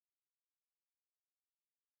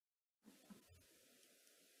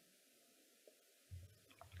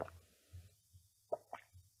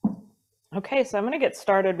Okay, so I'm going to get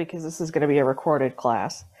started because this is going to be a recorded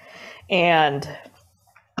class. And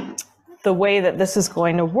the way that this is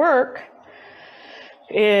going to work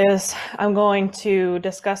is I'm going to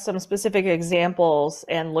discuss some specific examples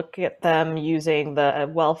and look at them using the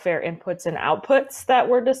welfare inputs and outputs that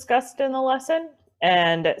were discussed in the lesson.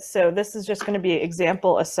 And so this is just going to be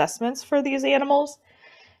example assessments for these animals.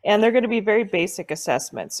 And they're going to be very basic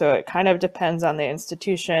assessments. So it kind of depends on the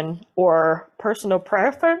institution or personal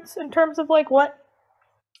preference in terms of like what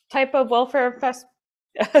type of welfare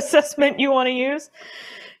assessment you want to use.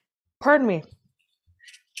 Pardon me.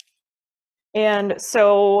 And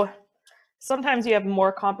so sometimes you have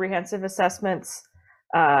more comprehensive assessments,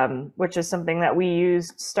 which is something that we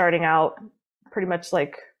use starting out pretty much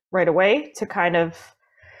like right away to kind of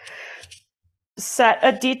set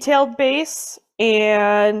a detailed base.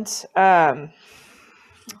 And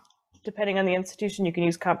depending on the institution, you can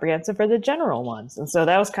use comprehensive for the general ones. And so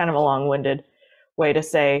that was kind of a long-winded way to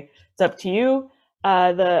say it's up to you.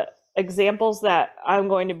 The examples that I'm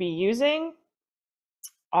going to be using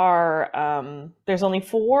are, there's only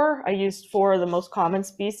 4. I used 4 of the most common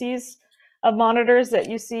species of monitors that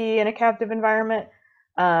you see in a captive environment,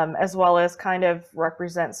 as well as kind of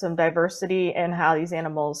represent some diversity in how these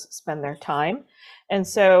animals spend their time. And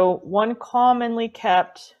so one commonly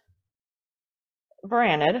kept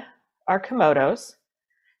varanid are Komodos.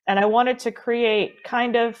 And I wanted to create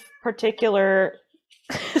kind of particular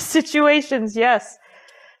situations. Yes,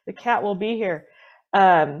 the cat will be here.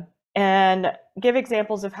 And give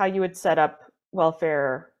examples of how you would set up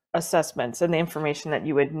welfare assessments and the information that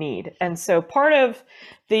you would need. And so part of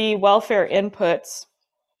the welfare inputs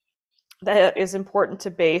that is important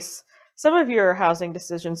to base some of your housing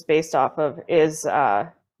decisions based off of is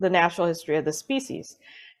the natural history of the species.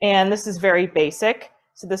 And this is very basic.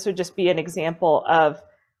 So this would just be an example of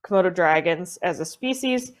Komodo dragons as a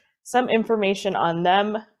species, some information on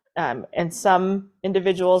them, and some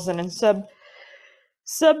individuals and in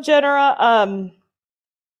subgenera.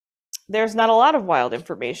 There's not a lot of wild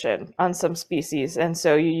information on some species, and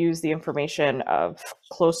so you use the information of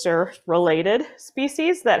closer related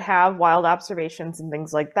species that have wild observations and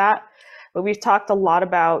things like that. But we've talked a lot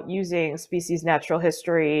about using species natural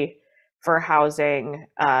history for housing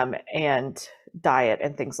and diet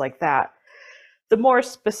and things like that. The more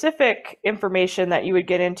specific information that you would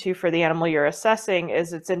get into for the animal you're assessing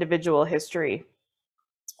is its individual history.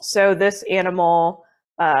 So this animal,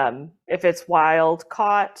 if it's wild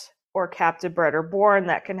caught or captive bred or born,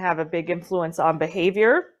 that can have a big influence on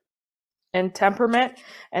behavior and temperament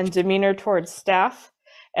and demeanor towards staff.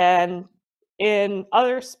 And in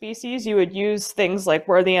other species, you would use things like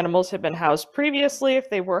where the animals had been housed previously, if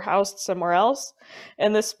they were housed somewhere else.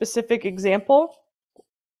 In this specific example,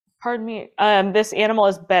 pardon me, this animal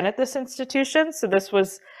has been at this institution. So this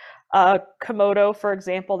was a Komodo, for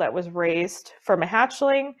example, that was raised from a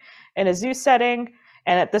hatchling in a zoo setting.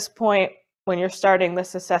 And at this point, when you're starting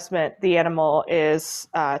this assessment, the animal is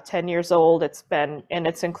 10 years old. It's been in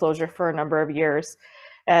its enclosure for a number of years.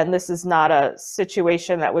 And this is not a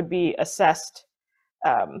situation that would be assessed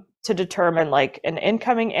to determine like an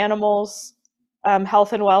incoming animal's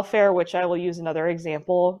health and welfare, which I will use another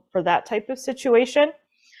example for that type of situation.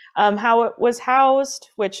 How it was housed,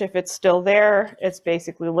 which if it's still there, it's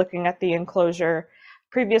basically looking at the enclosure.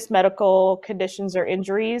 Previous medical conditions or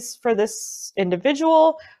injuries for this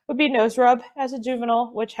individual would be nose rub as a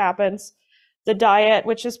juvenile, which happens. The diet,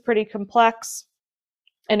 which is pretty complex,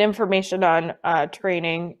 and information on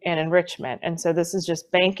training and enrichment. And so this is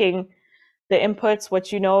just banking the inputs,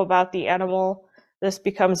 what you know about the animal. This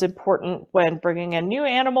becomes important when bringing in new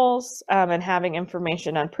animals and having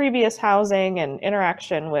information on previous housing and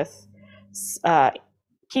interaction with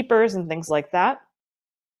keepers and things like that.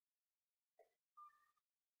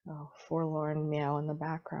 Oh, forlorn meow in the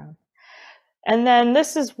background. And then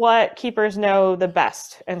this is what keepers know the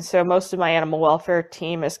best. And so most of my animal welfare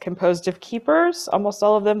team is composed of keepers. Almost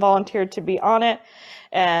all of them volunteered to be on it.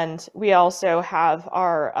 And we also have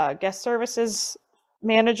our guest services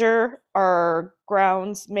manager, our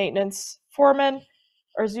grounds maintenance foreman,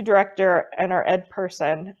 our zoo director, and our ed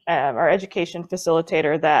person, our education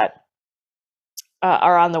facilitator that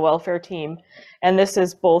are on the welfare team. And this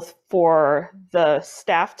is both for the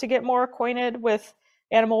staff to get more acquainted with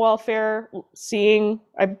animal welfare,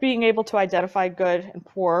 being able to identify good and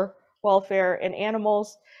poor welfare in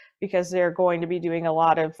animals, because they're going to be doing a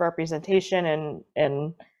lot of representation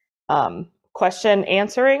and question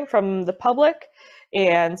answering from the public.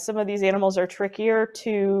 And some of these animals are trickier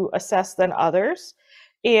to assess than others.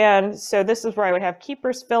 And so this is where I would have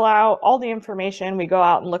keepers fill out all the information. We go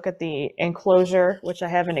out and look at the enclosure, which I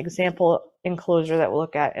have an example enclosure that we'll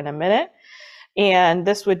look at in a minute. And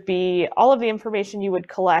this would be all of the information you would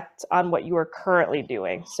collect on what you are currently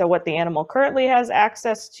doing. So what the animal currently has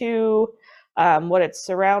access to, what it's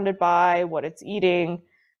surrounded by, what it's eating,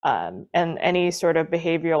 and any sort of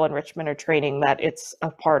behavioral enrichment or training that it's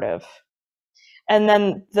a part of. And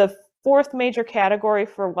then the fourth major category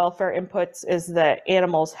for welfare inputs is the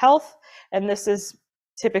animal's health. And this is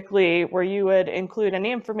typically where you would include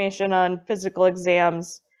any information on physical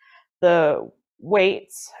exams, the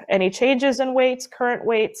weights, any changes in weights, current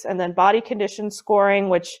weights, and then body condition scoring,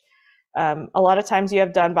 which a lot of times you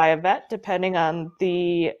have done by a vet, depending on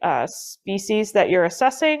the species that you're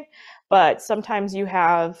assessing. But sometimes you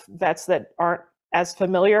have vets that aren't as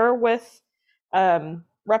familiar with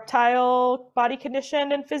reptile body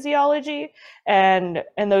condition and physiology. And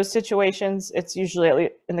in those situations, it's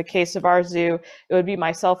usually, in the case of our zoo, it would be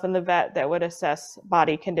myself and the vet that would assess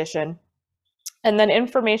body condition. And then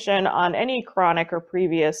information on any chronic or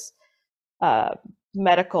previous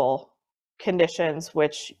medical conditions,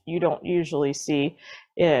 which you don't usually see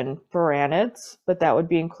in varanids, but that would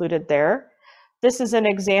be included there. This is an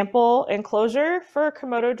example enclosure for a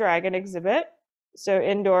Komodo dragon exhibit. So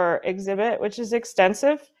indoor exhibit, which is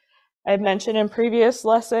extensive. I've mentioned in previous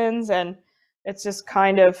lessons, and it's just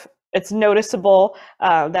kind of, it's noticeable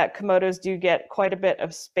that Komodos do get quite a bit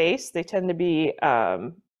of space. They tend to be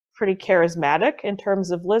pretty charismatic in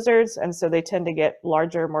terms of lizards, and so they tend to get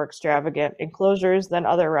larger, more extravagant enclosures than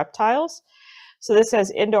other reptiles. So this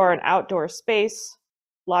has indoor and outdoor space,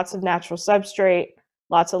 lots of natural substrate,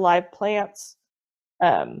 lots of live plants,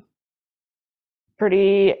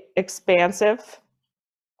 pretty expansive.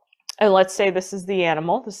 And let's say this is the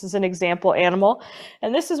animal. This is an example animal.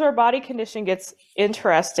 And this is where body condition gets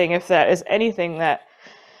interesting, if that is anything that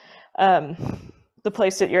the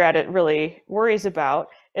place that you're at it really worries about,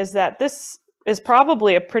 is that this is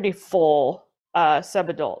probably a pretty full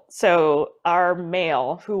subadult. So our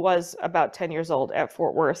male, who was about 10 years old at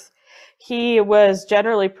Fort Worth, he was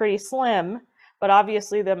generally pretty slim, but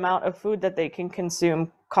obviously the amount of food that they can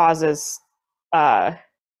consume causes them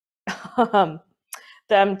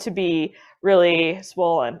to be really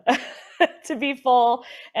swollen, to be full,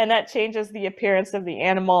 and that changes the appearance of the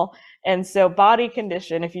animal. And so body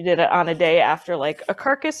condition, if you did it on a day after like a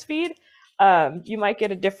carcass feed, you might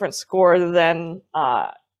get a different score than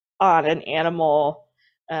on an animal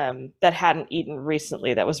that hadn't eaten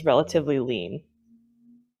recently, that was relatively lean.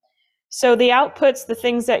 So the outputs, the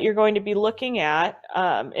things that you're going to be looking at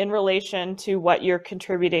in relation to what you're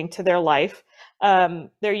contributing to their life,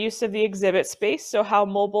 their use of the exhibit space, so how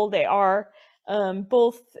mobile they are,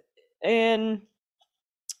 both in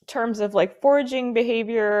terms of like foraging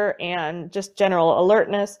behavior and just general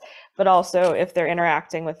alertness, but also if they're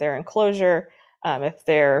interacting with their enclosure, if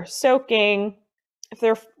they're soaking, if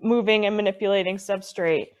they're moving and manipulating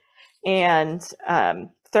substrate, and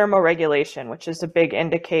thermoregulation, which is a big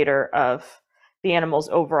indicator of the animal's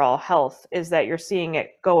overall health, is that you're seeing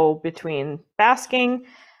it go between basking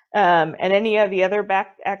and any of the other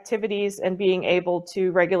back activities, and being able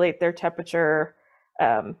to regulate their temperature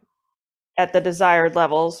at the desired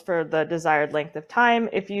levels for the desired length of time.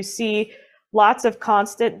 If you see lots of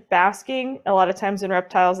constant basking, a lot of times in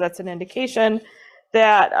reptiles, that's an indication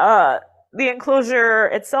that the enclosure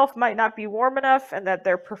itself might not be warm enough, and that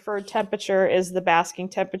their preferred temperature is the basking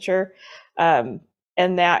temperature. And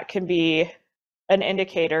that can be an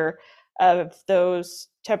indicator of those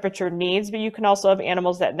temperature needs. But you can also have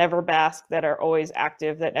animals that never bask, that are always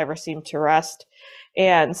active, that never seem to rest.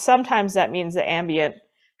 And sometimes that means the ambient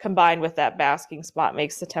combined with that basking spot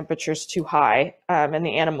makes the temperatures too high, and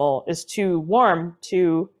the animal is too warm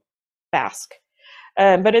to bask.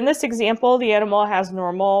 But in this example, the animal has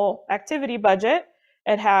normal activity budget.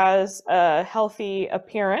 It has a healthy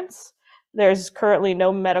appearance. There's currently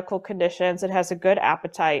no medical conditions. It has a good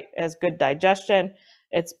appetite, it has good digestion.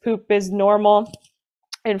 Its poop is normal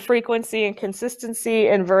in frequency and consistency.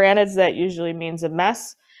 In varanids, that usually means a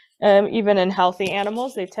mess. Even in healthy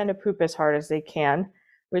animals, they tend to poop as hard as they can,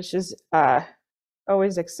 which is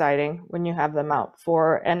always exciting when you have them out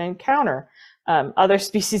for an encounter. Other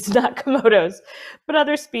species, not Komodos, but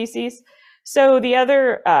other species. So the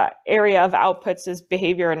other area of outputs is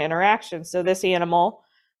behavior and interaction. So this animal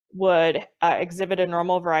would exhibit a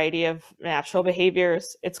normal variety of natural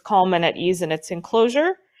behaviors. It's calm and at ease in its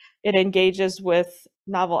enclosure. It engages with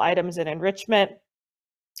novel items and enrichment,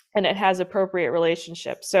 and it has appropriate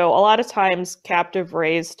relationships. So a lot of times captive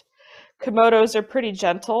raised Komodos are pretty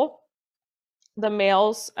gentle. The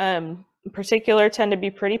males in particular tend to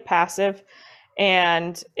be pretty passive,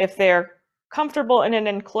 And if they're comfortable in an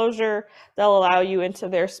enclosure, they'll allow you into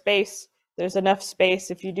their space. There's enough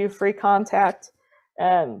space if you do free contact.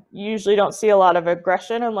 You usually don't see a lot of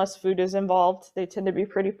aggression unless food is involved. They tend to be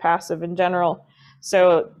pretty passive in general.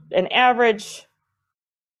 So an average,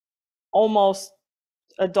 almost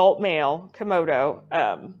adult male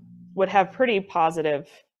Komodo would have pretty positive,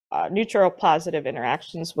 neutral positive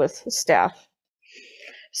interactions with staff.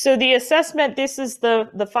 So the assessment, this is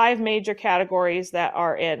the 5 major categories that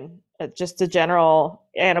are in just a general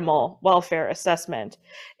animal welfare assessment.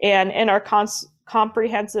 And in our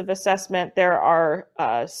comprehensive assessment, there are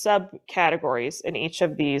subcategories in each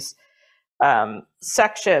of these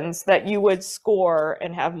sections that you would score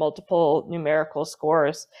and have multiple numerical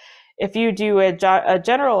scores. If you do a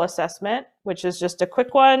general assessment, which is just a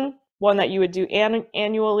quick one that you would do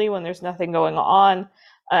annually when there's nothing going on,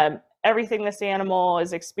 everything this animal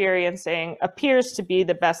is experiencing appears to be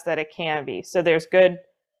the best that it can be. So there's good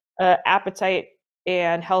appetite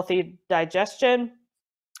and healthy digestion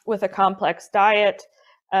with a complex diet,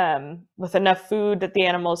 with enough food that the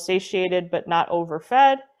animal is satiated but not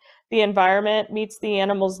overfed. The environment meets the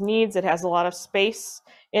animal's needs. It has a lot of space,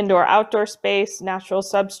 indoor, outdoor space, natural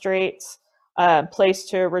substrates, place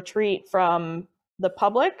to retreat from the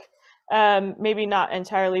public. Maybe not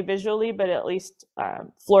entirely visually, but at least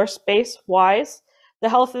floor space wise. The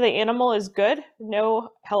health of the animal is good, no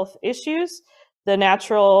health issues. The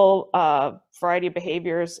natural variety of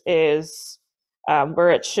behaviors is where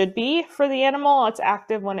it should be for the animal. It's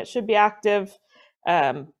active when it should be active.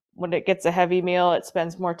 When it gets a heavy meal, it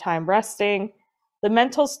spends more time resting. The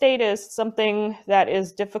mental state is something that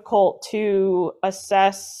is difficult to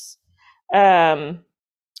assess kind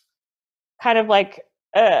of like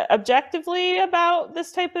objectively about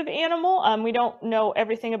this type of animal. We don't know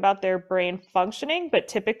everything about their brain functioning, but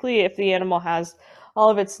typically if the animal has all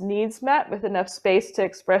of its needs met with enough space to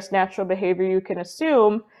express natural behavior, you can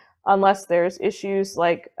assume, unless there's issues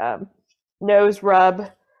like nose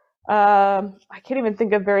rub, I can't even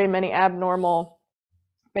think of very many abnormal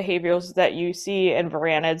behaviors that you see in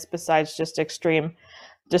varanids besides just extreme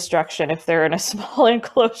destruction if they're in a small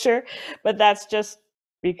enclosure, but that's just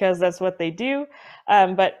because that's what they do.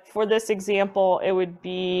 But for this example, it would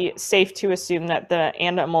be safe to assume that the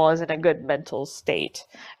animal is in a good mental state.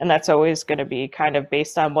 And that's always going to be kind of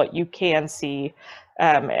based on what you can see.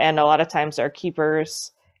 And a lot of times our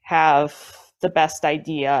keepers have the best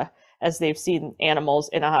idea as they've seen animals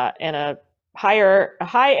in a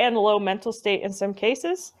high and low mental state in some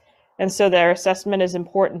cases. And so their assessment is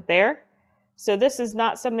important there. So this is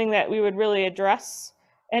not something that we would really address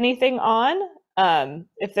anything on.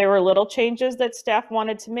 If there were little changes that staff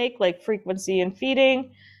wanted to make, like frequency in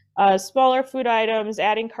feeding, smaller food items,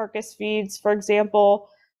 adding carcass feeds, for example,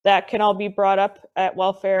 that can all be brought up at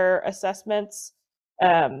welfare assessments.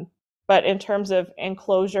 But in terms of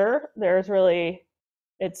enclosure, there's really,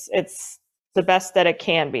 it's the best that it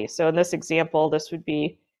can be. So in this example, this would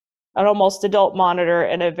be an almost adult monitor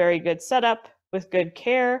and a very good setup with good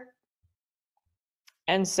care.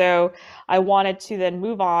 And so I wanted to then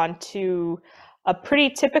move on to a pretty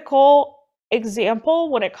typical example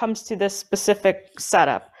when it comes to this specific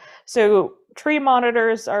setup. So tree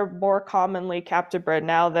monitors are more commonly captive bred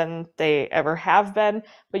now than they ever have been,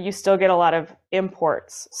 but you still get a lot of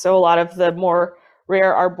imports. So a lot of the more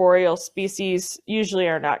rare arboreal species usually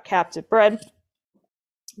are not captive bred,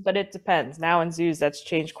 but it depends. Now in zoos, that's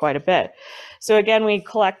changed quite a bit. So again, we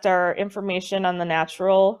collect our information on the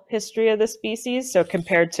natural history of the species. So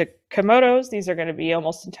compared to Komodos, these are going to be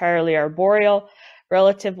almost entirely arboreal,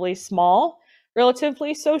 relatively small,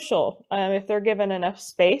 relatively social if they're given enough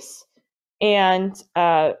space, and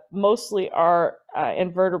mostly are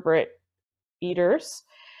invertebrate eaters.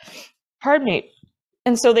 Pardon me.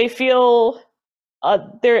 And so they feel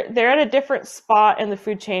they're at a different spot in the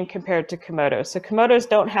food chain compared to Komodos. So Komodos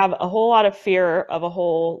don't have a whole lot of fear of a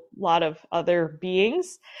whole lot of other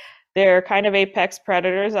beings. They're kind of apex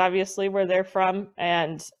predators, obviously, where they're from,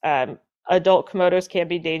 and adult Komodos can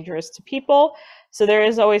be dangerous to people. So there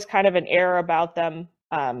is always kind of an air about them.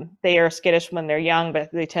 They are skittish when they're young, but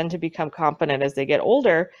they tend to become competent as they get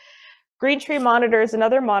older. Green tree monitors and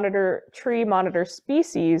other tree monitor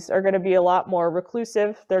species are going to be a lot more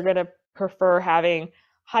reclusive. They're going to prefer having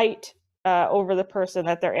height over the person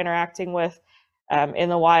that they're interacting with. In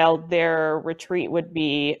the wild, their retreat would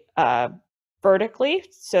be vertically,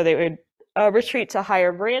 so they would retreat to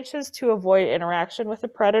higher branches to avoid interaction with a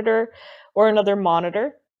predator or another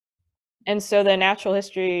monitor. And so the natural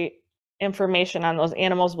history information on those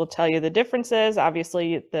animals will tell you the differences.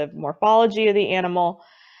 Obviously, the morphology of the animal.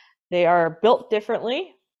 They are built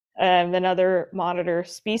differently than other monitor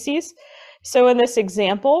species. So in this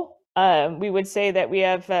example, we would say that we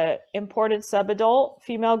have an imported subadult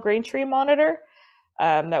female green tree monitor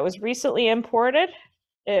that was recently imported.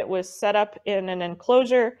 It was set up in an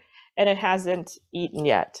enclosure and it hasn't eaten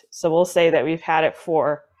yet. So we'll say that we've had it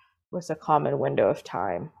for what's a common window of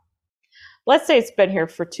time. Let's say it's been here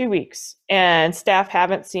for 2 weeks and staff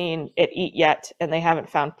haven't seen it eat yet and they haven't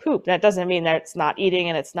found poop. That doesn't mean that it's not eating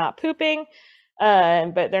and it's not pooping,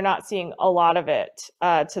 but they're not seeing a lot of it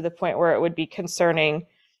to the point where it would be concerning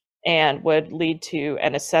and would lead to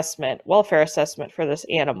an assessment, welfare assessment for this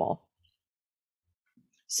animal.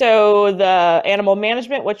 So the animal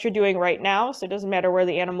management, what you're doing right now, so it doesn't matter where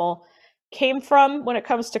the animal came from when it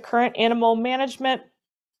comes to current animal management,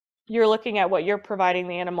 you're looking at what you're providing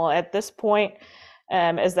the animal at this point,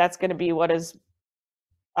 as that's going to be what is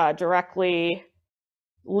directly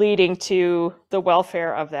leading to the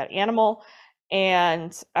welfare of that animal.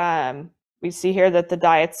 And we see here that the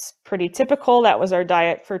diet's pretty typical. That was our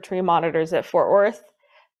diet for tree monitors at Fort Worth,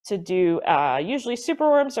 to do usually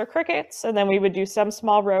superworms or crickets, and then we would do some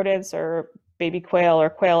small rodents or baby quail or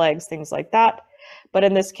quail eggs, things like that. But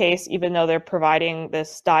in this case, even though they're providing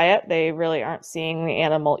this diet, they really aren't seeing the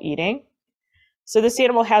animal eating. So this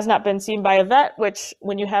animal has not been seen by a vet, which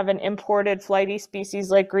when you have an imported flighty species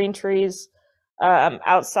like green trees,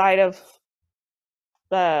 outside of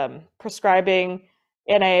prescribing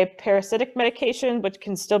anti-parasitic medication, which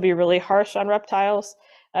can still be really harsh on reptiles,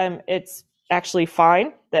 it's actually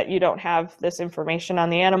fine that you don't have this information on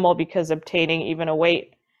the animal, because obtaining even a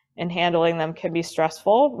weight and handling them can be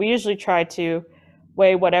stressful. We usually try to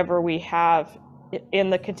weigh whatever we have in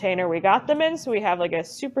the container we got them in, so we have like a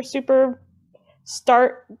super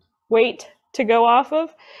start weight to go off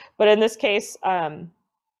of. But in this case,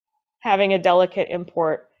 having a delicate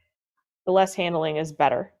import, the less handling is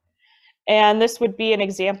better. And this would be an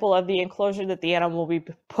example of the enclosure that the animal will be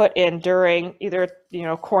put in during either,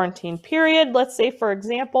 quarantine period. Let's say, for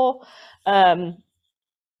example,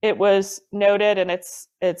 it was noted, and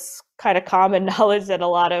it's kind of common knowledge, that a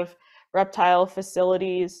lot of reptile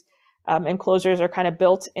facilities, enclosures are kind of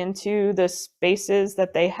built into the spaces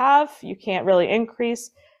that they have. You can't really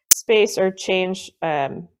increase space or change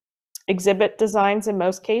exhibit designs in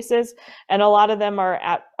most cases, and a lot of them are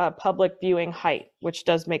at public viewing height, which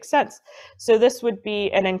does make sense. So this would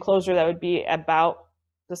be an enclosure that would be about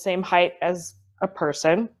the same height as a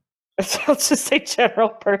person. Let's just say general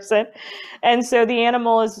person. And so the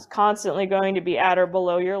animal is constantly going to be at or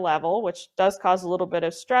below your level, which does cause a little bit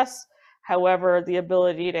of stress. However, the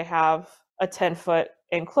ability to have a 10-foot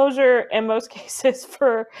enclosure in most cases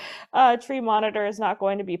for a tree monitor is not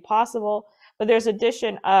going to be possible. But there's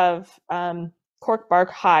addition of cork bark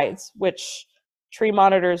hides, which tree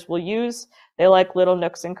monitors will use. They like little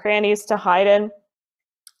nooks and crannies to hide in.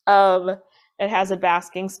 It has a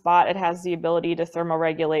basking spot. It has the ability to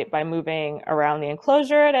thermoregulate by moving around the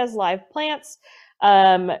enclosure. It has live plants.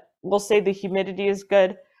 We'll say the humidity is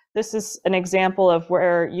good. This is an example of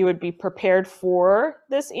where you would be prepared for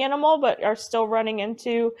this animal, but are still running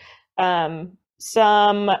into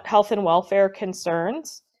some health and welfare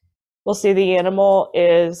concerns. We'll see the animal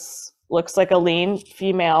looks like a lean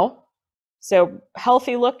female. So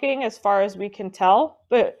healthy looking as far as we can tell,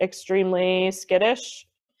 but extremely skittish.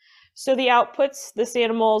 So the outputs, this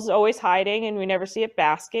animal is always hiding and we never see it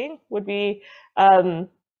basking, would be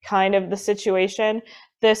kind of the situation.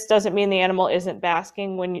 This doesn't mean the animal isn't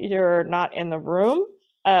basking when you're not in the room.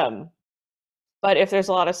 But if there's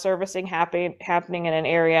a lot of servicing happening in an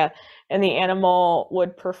area and the animal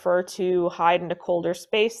would prefer to hide in a colder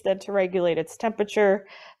space than to regulate its temperature,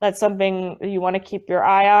 that's something you want to keep your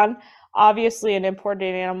eye on. Obviously, an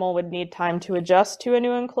imported animal would need time to adjust to a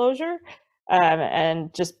new enclosure,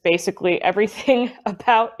 and just basically everything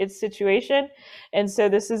about its situation. And so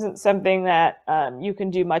this isn't something that you can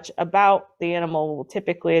do much about. The animal will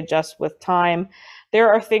typically adjust with time.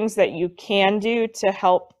 There are things that you can do to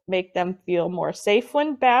help make them feel more safe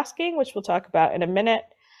when basking, which we'll talk about in a minute.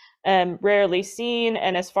 Rarely seen,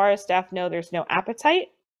 and as far as staff know, there's no appetite.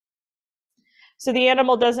 So the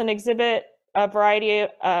animal doesn't exhibit a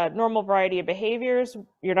normal variety of behaviors.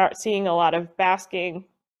 You're not seeing a lot of basking.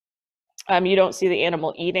 You don't see the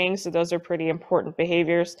animal eating, so those are pretty important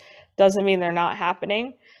behaviors. Doesn't mean they're not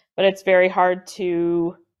happening, but it's very hard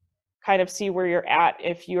to kind of see where you're at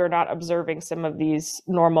if you are not observing some of these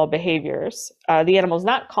normal behaviors. The animal's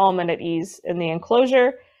not calm and at ease in the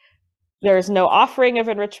enclosure. There is no offering of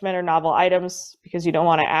enrichment or novel items because you don't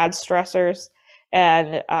want to add stressors.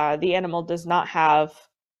 And the animal does not have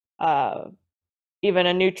even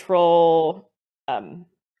a neutral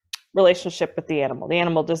relationship with the animal. The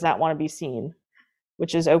animal does not want to be seen,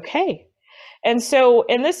 which is okay. And so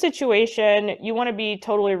in this situation, you want to be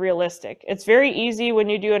totally realistic. It's very easy when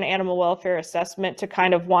you do an animal welfare assessment to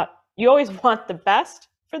kind of you always want the best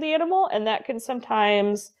for the animal, and that can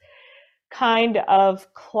sometimes kind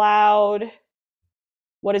of cloud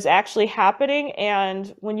what is actually happening.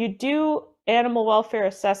 And when you do animal welfare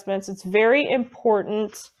assessments, it's very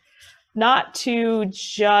important not to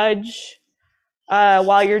judge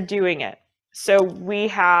while you're doing it. So we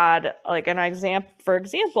had like for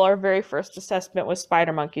example, our very first assessment was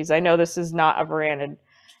spider monkeys. I know this is not a varanid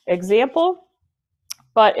example,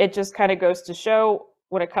 but it just kind of goes to show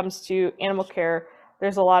when it comes to animal care,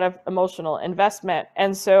 there's a lot of emotional investment.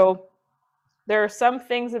 And so there are some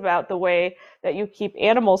things about the way that you keep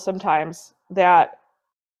animals sometimes that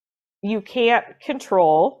you can't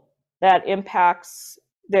control that impacts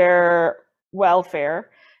their welfare.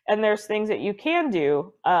 And there's things that you can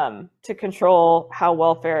do to control how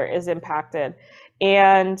welfare is impacted.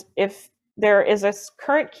 And if there is a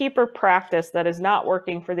current keeper practice that is not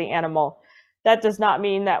working for the animal, that does not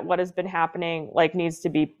mean that what has been happening like needs to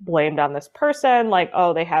be blamed on this person, like,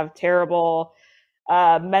 oh, they have terrible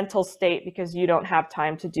mental state because you don't have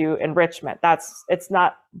time to do enrichment. It's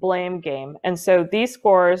not blame game. And so these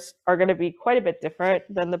scores are going to be quite a bit different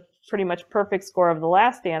than the pretty much perfect score of the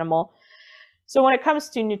last animal. So when it comes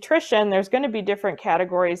to nutrition, there's going to be different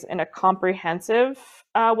categories in a comprehensive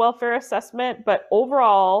welfare assessment. But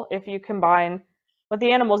overall, if you combine what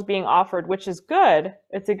the animal is being offered, which is good,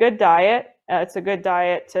 it's a good diet. It's a good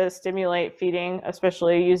diet to stimulate feeding,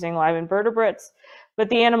 especially using live invertebrates, but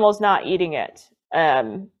the animal's not eating it.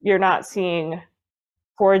 You're not seeing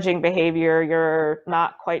foraging behavior. You're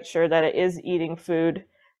not quite sure that it is eating food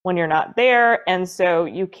when you're not there. And so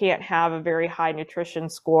you can't have a very high nutrition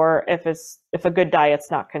score if a good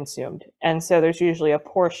diet's not consumed. And so there's usually a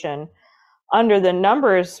portion under the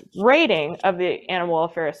numbers rating of the animal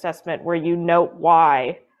welfare assessment where you note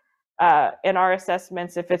why. In our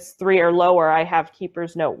assessments, if it's 3 or lower, I have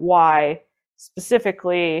keepers note why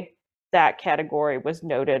specifically that category was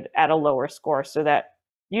noted at a lower score, so that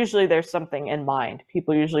usually there's something in mind.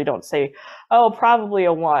 People usually don't say, oh, probably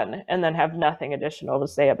a 1, and then have nothing additional to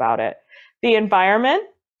say about it. The environment,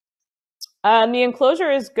 the enclosure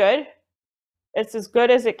is good. It's as good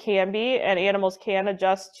as it can be, and animals can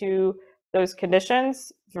adjust to those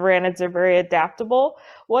conditions. Varanids are very adaptable.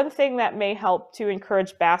 One thing that may help to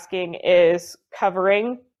encourage basking is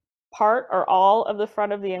covering part or all of the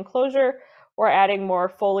front of the enclosure, or adding more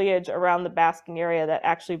foliage around the basking area that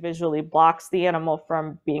actually visually blocks the animal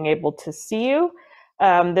from being able to see you.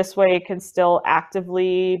 This way it can still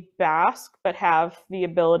actively bask, but have the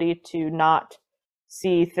ability to not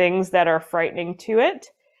see things that are frightening to it.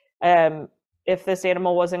 If this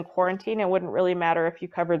animal was in quarantine, it wouldn't really matter if you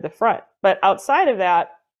covered the front. But outside of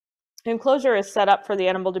that, enclosure is set up for the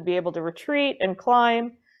animal to be able to retreat and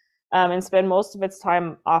climb and spend most of its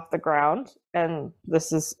time off the ground. And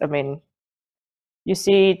this is, you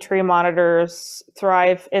see tree monitors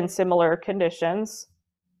thrive in similar conditions.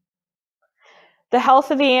 The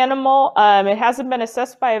health of the animal, it hasn't been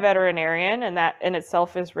assessed by a veterinarian, and that in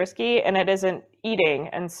itself is risky, and it isn't eating.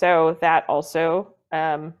 And so that also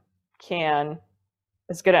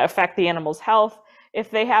is going to affect the animal's health. If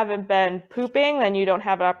they haven't been pooping, then you don't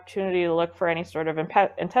have an opportunity to look for any sort of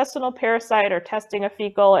intestinal parasite or testing a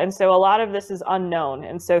fecal. And so a lot of this is unknown.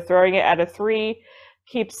 And so throwing it at a 3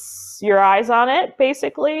 keeps your eyes on it,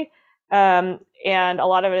 basically. And a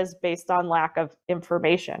lot of it is based on lack of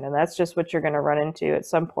information. And that's just what you're going to run into at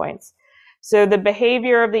some points. So the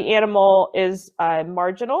behavior of the animal is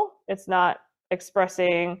marginal. It's not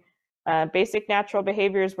expressing basic natural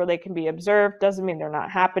behaviors where they can be observed. Doesn't mean they're not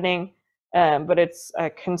happening, but it's a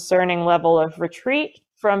concerning level of retreat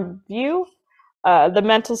from view. The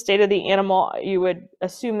mental state of the animal, you would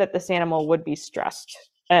assume that this animal would be stressed.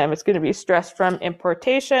 It's going to be stressed from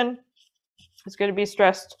importation. It's going to be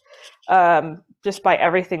stressed just by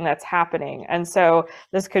everything that's happening. And so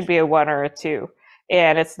this could be a 1 or a 2.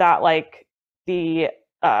 And it's not like the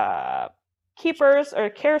keepers or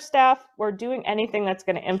care staff were doing anything that's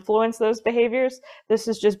going to influence those behaviors. This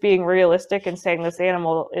is just being realistic and saying this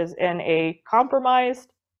animal is in a compromised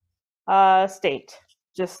state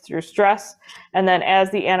just through stress. And then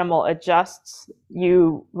as the animal adjusts,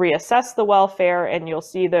 you reassess the welfare and you'll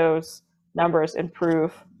see those numbers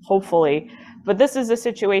improve, hopefully. But this is a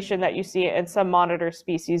situation that you see in some monitor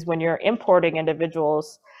species when you're importing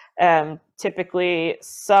individuals. Typically,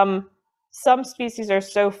 some species are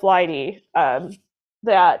so flighty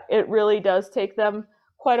that it really does take them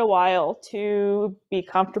quite a while to be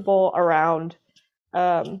comfortable around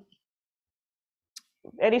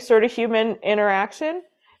any sort of human interaction,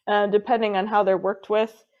 depending on how they're worked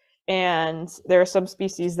with. And there are some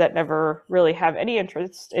species that never really have any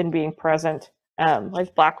interest in being present,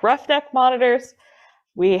 like black roughneck monitors.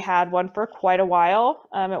 We had one for quite a while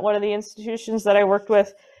at one of the institutions that I worked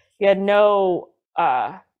with. He had no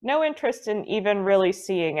interest in even really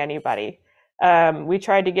seeing anybody. We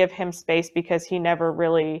tried to give him space because he never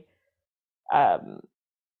really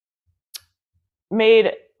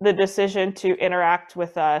made the decision to interact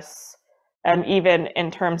with us, even in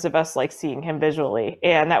terms of us like seeing him visually.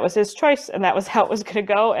 And that was his choice, and that was how it was going to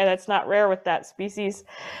go. And it's not rare with that species.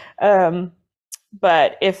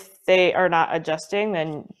 But if they are not adjusting,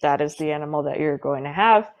 then that is the animal that you're going to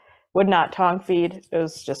have. Would not tongue feed. It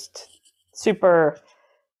was just super,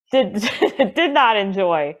 did not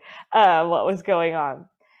enjoy what was going on.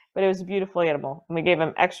 But it was a beautiful animal. And we gave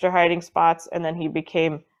him extra hiding spots, and then he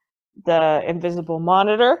became the invisible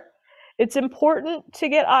monitor. It's important to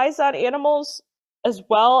get eyes on animals as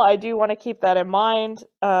well. I do want to keep that in mind,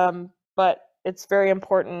 but it's very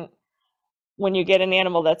important when you get an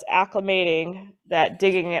animal that's acclimating, that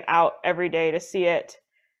digging it out every day to see it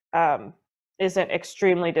isn't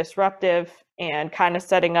extremely disruptive, and kind of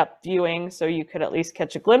setting up viewing so you could at least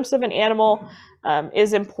catch a glimpse of an animal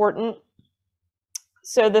is important.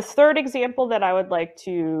 So the third example that I would like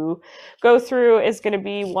to go through is going to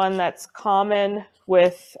be one that's common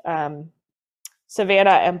with Savannah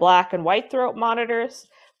and black and white throat monitors,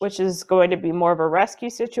 which is going to be more of a rescue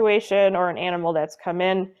situation or an animal that's come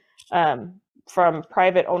in from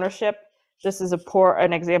private ownership. This is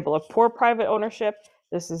an example of poor private ownership.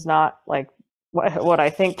 This is not like what I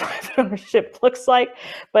think private ownership looks like,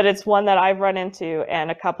 but it's one that I've run into, and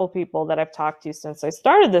a couple people that I've talked to since I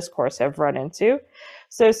started this course have run into.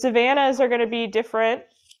 So Savannahs are going to be different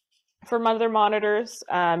from other monitors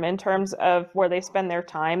in terms of where they spend their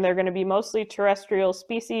time. They're going to be mostly terrestrial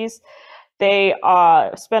species. They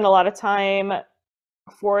spend a lot of time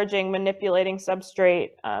foraging, manipulating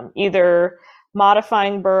substrate, either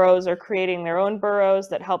modifying burrows or creating their own burrows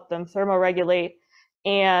that help them thermoregulate.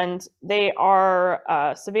 And they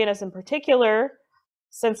are, Savannahs in particular,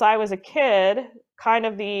 since I was a kid, kind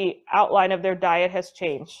of the outline of their diet has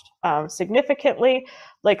changed significantly.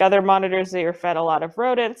 Like other monitors, they are fed a lot of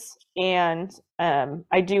rodents. And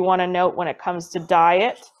I do want to note when it comes to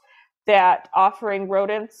diet that offering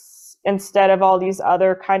rodents instead of all these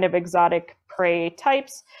other kind of exotic prey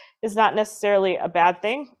types is not necessarily a bad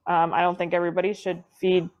thing. I don't think everybody should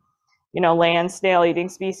feed land snail eating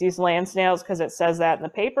species, land snails, because it says that in the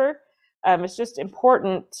paper. It's just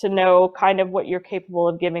important to know kind of what you're capable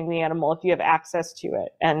of giving the animal if you have access to it.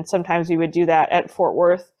 And sometimes we would do that at Fort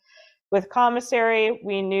Worth. With commissary,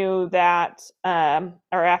 we knew that our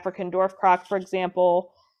African dwarf croc, for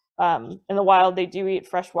example, in the wild, they do eat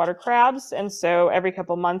freshwater crabs. And so every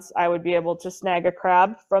couple months, I would be able to snag a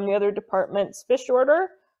crab from the other department's fish order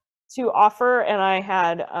to offer, and I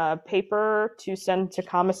had a paper to send to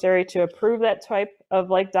commissary to approve that type of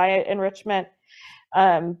like diet enrichment.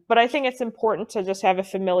 But I think it's important to just have a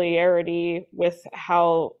familiarity with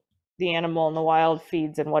how the animal in the wild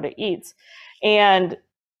feeds and what it eats. And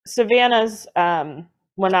Savannahs,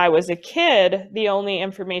 when I was a kid, the only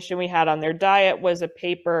information we had on their diet was a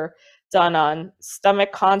paper done on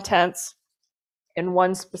stomach contents in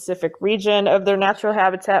one specific region of their natural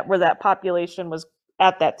habitat where that population was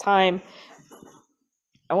at that time.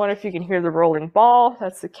 I wonder if you can hear the rolling ball.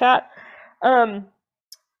 That's the cat.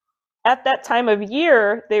 At that time of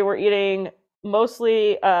year, they were eating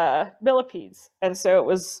mostly millipedes. And so it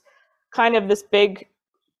was kind of this big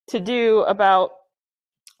to-do about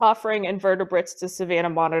offering invertebrates to Savannah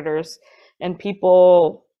monitors, and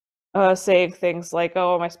people saying things like,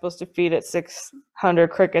 oh, am I supposed to feed it 600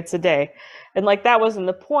 crickets a day? And like that wasn't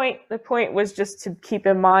the point. The point was just to keep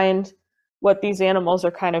in mind what these animals are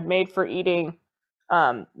kind of made for eating,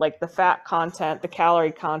 like the fat content, the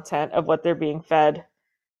calorie content of what they're being fed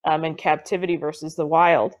in captivity versus the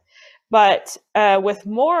wild. But with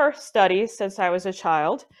more studies since I was a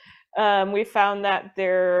child, we found that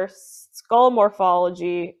their skull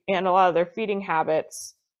morphology and a lot of their feeding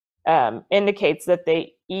habits indicates that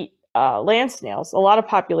they eat land snails. A lot of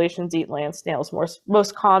populations eat land snails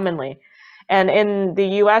most commonly. And in the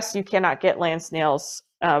US, you cannot get land snails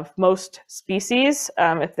of most species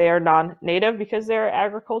if they are non-native because they're an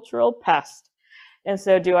agricultural pest. And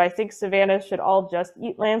so do I think Savannahs should all just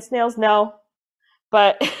eat land snails? No.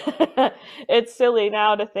 But it's silly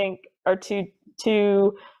now to think or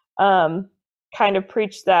to kind of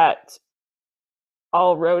preach that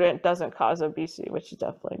all rodent doesn't cause obesity, which it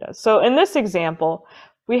definitely does. So in this example,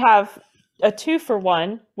 we have a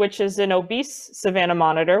 2-for-1, which is an obese Savannah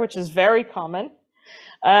monitor, which is very common.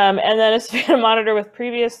 And then a Savannah monitor with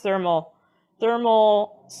previous thermal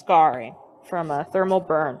scarring from a thermal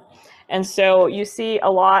burn. And so you see a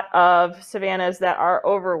lot of savannas that are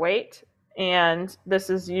overweight, and this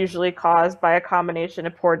is usually caused by a combination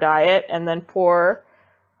of poor diet and then poor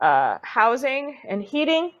housing and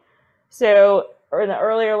heating. So in the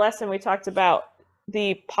earlier lesson, we talked about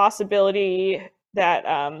the possibility that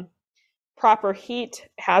proper heat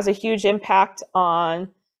has a huge impact on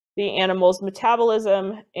the animal's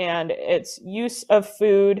metabolism and its use of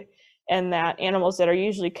food, and that animals that are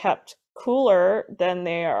usually kept cooler than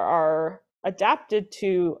they are adapted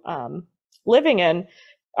to living in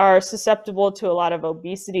are susceptible to a lot of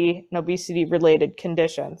obesity and obesity related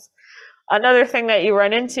conditions. Another thing that you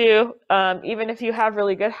run into, even if you have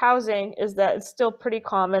really good housing, is that it's still pretty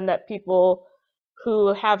common that people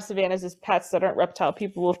who have savannas as pets that aren't reptile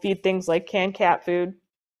people will feed things like canned cat food.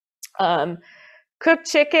 Cooked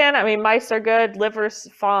chicken, I mean, mice are good, liver's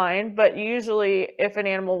fine, but usually if an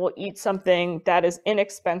animal will eat something that is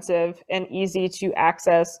inexpensive and easy to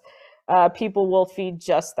access, people will feed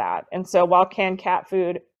just that. And so while canned cat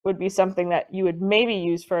food would be something that you would maybe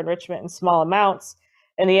use for enrichment in small amounts,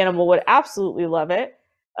 and the animal would absolutely love it,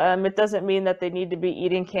 it doesn't mean that they need to be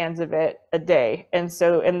eating cans of it a day. And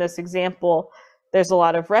so in this example, there's a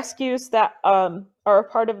lot of rescues that are a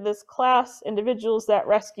part of this class, individuals that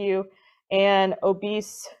rescue, and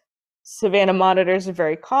obese savanna monitors are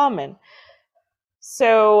very common.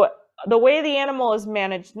 So the way the animal is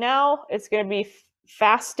managed now, it's going to be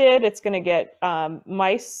fasted. It's going to get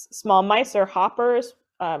mice, small mice or hoppers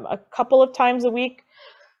a couple of times a week,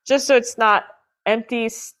 just so it's not empty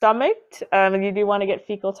stomached. You do want to get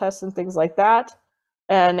fecal tests and things like that.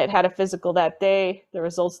 And it had a physical that day. The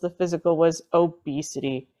results of the physical was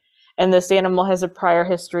obesity. And this animal has a prior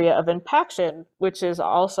history of impaction, which is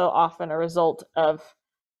also often a result of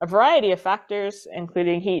a variety of factors,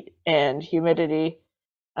 including heat and humidity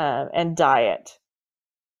and diet.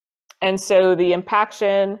 And so the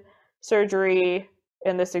impaction surgery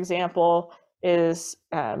in this example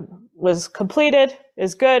was completed,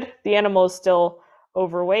 is good. The animal is still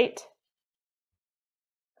overweight.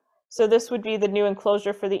 So this would be the new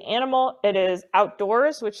enclosure for the animal. It is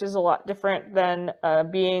outdoors, which is a lot different than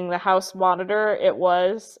being the house monitor it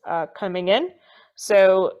was coming in.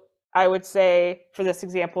 So I would say for this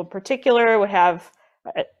example in particular, would have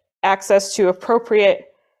access to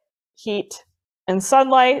appropriate heat and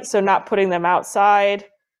sunlight, so not putting them outside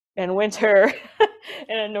in winter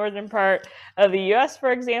in a northern part of the US,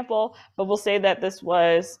 for example, but we'll say that this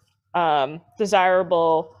was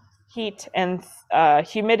desirable heat and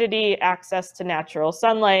humidity, access to natural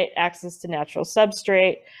sunlight, access to natural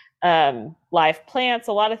substrate, live plants,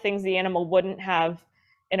 a lot of things the animal wouldn't have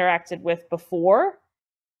interacted with before.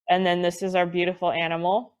 And then this is our beautiful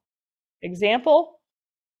animal example.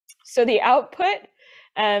 So the output,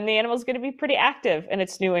 the animal is going to be pretty active in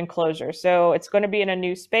its new enclosure. So it's going to be in a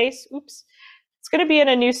new space. Oops. It's going to be in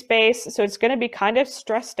a new space. So it's going to be kind of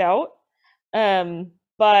stressed out.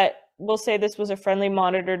 But we'll say this was a friendly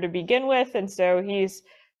monitor to begin with. And so he's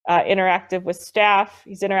interactive with staff.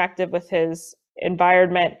 He's interactive with his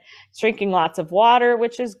environment, drinking lots of water,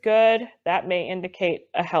 which is good. That may indicate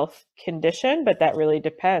a health condition, but that really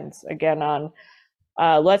depends, again, on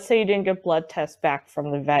let's say you didn't get blood tests back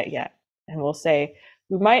from the vet yet. And we'll say,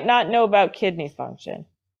 we might not know about kidney function,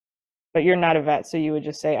 but you're not a vet. So you would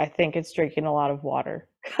just say, I think it's drinking a lot of water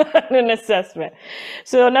in an assessment.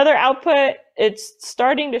 So another output, it's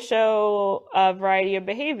starting to show a variety of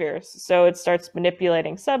behaviors. So it starts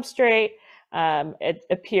manipulating substrate. It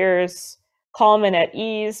appears calm and at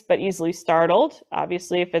ease, but easily startled.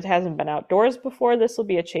 Obviously, if it hasn't been outdoors before, this will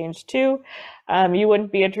be a change too. You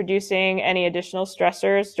wouldn't be introducing any additional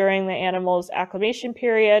stressors during the animal's acclimation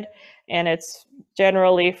period, and it's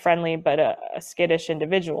generally friendly but a skittish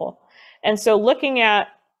individual. And so looking at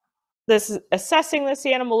this, assessing this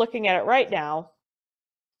animal, looking at it right now,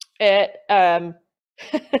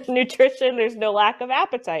 nutrition, there's no lack of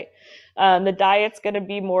appetite. The diet's going to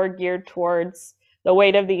be more geared towards the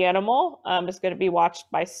weight of the animal. It's going to be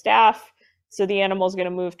watched by staff. So the animal is going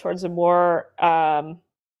to move towards a more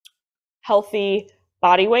healthy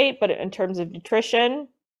body weight, but in terms of nutrition,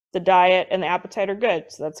 the diet and the appetite are good.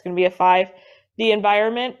 So that's going to be a 5. The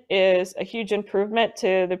environment is a huge improvement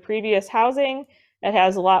to the previous housing. It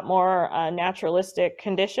has a lot more naturalistic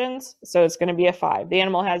conditions, so it's going to be a 5. The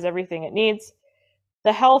animal has everything it needs.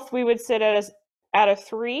 The health we would sit at a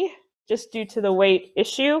 3, just due to the weight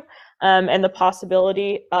issue and the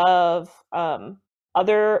possibility of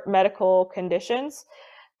other medical conditions.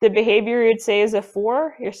 The behavior you'd say is a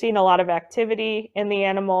 4. You're seeing a lot of activity in the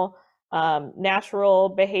animal, natural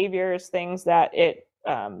behaviors, things that it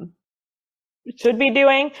should be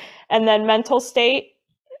doing. And then mental state,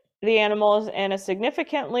 the animal is in a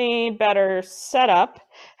significantly better setup.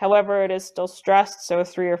 However, it is still stressed, so a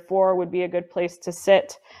 3 or 4 would be a good place to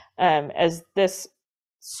sit, as this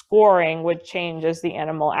scoring would change as the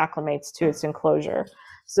animal acclimates to its enclosure.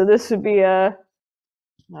 So this would be a,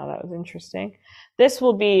 oh, that was interesting. This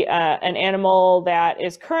will be an animal that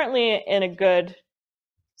is currently in a good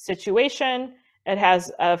situation. It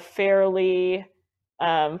has a fairly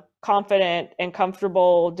confident and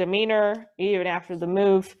comfortable demeanor even after the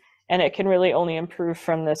move, and it can really only improve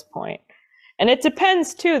from this point. And it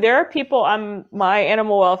depends too. There are people on my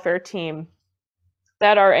animal welfare team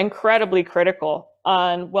that are incredibly critical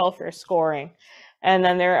on welfare scoring. And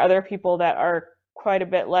then there are other people that are quite a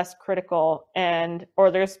bit less critical, and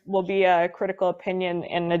or there's will be a critical opinion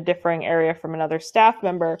in a differing area from another staff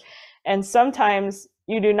member. And sometimes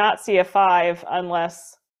you do not see a 5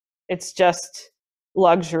 unless it's just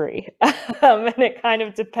luxury. And it kind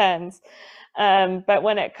of depends. But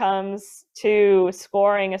when it comes to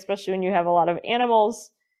scoring, especially when you have a lot of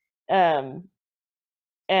animals, and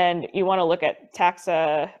you want to look at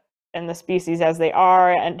taxa and the species as they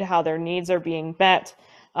are and how their needs are being met,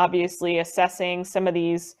 obviously assessing some of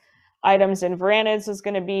these items in varanids is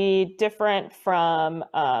going to be different from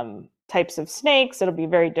types of snakes. It'll be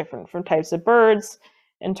very different from types of birds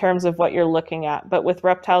in terms of what you're looking at. But with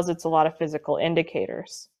reptiles, it's a lot of physical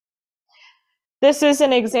indicators. This is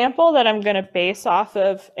an example that I'm going to base off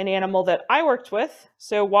of an animal that I worked with.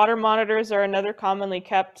 So water monitors are another commonly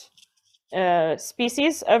kept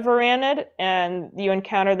species of varanid, and you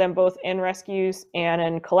encounter them both in rescues and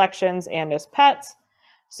in collections and as pets.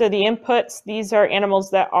 So the inputs, these are animals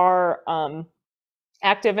that are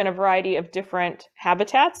active in a variety of different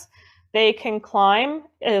habitats. They can climb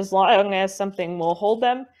as long as something will hold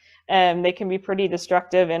them, and they can be pretty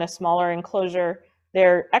destructive in a smaller enclosure.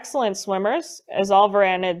 They're excellent swimmers, as all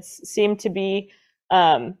varanids seem to be,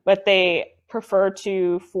 but they prefer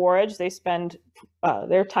to forage. They spend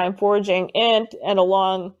their time foraging in and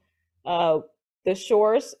along the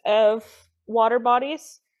shores of water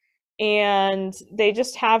bodies, and they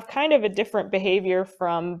just have kind of a different behavior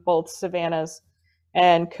from both savannas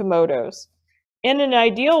and Komodos. In an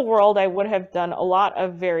ideal world, I would have done a lot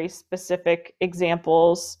of very specific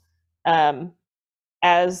examples,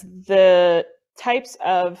 as the types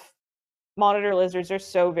of monitor lizards are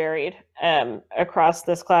so varied across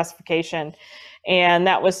this classification. And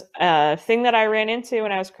that was a thing that I ran into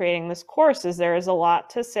when I was creating this course, is there is a lot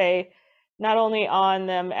to say, not only on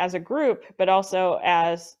them as a group, but also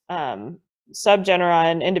as subgenera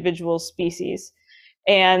and individual species.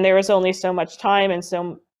 And there was only so much time and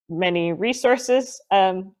so many resources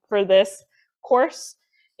for this course.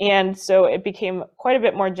 And so it became quite a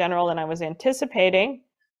bit more general than I was anticipating.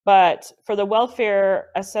 But for the welfare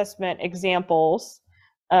assessment examples,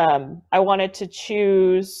 I wanted to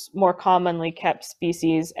choose more commonly kept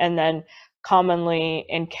species and then commonly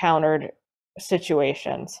encountered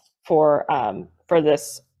situations for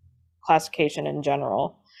this classification in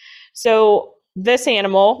general. So this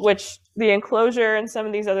animal, which the enclosure and some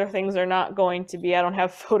of these other things are not going to be, I don't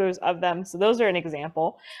have photos of them, so those are an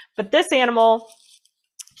example. But this animal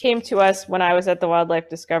came to us when I was at the Wildlife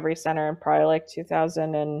Discovery Center in probably like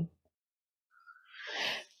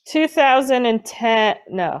 2010,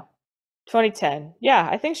 no, 2010. Yeah,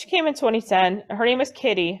 I think she came in 2010. Her name was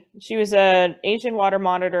Kitty. She was an Asian water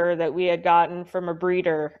monitor that we had gotten from a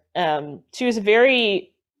breeder. She was a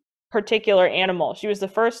very particular animal. She was the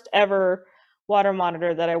first ever water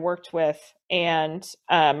monitor that I worked with, and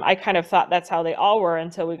I kind of thought that's how they all were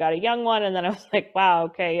until we got a young one, and then I was like, wow,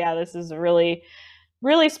 okay, yeah, this is a really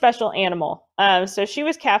special animal. So she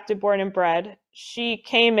was captive born and bred. She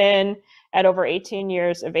came in at over 18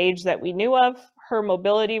 years of age that we knew of. Her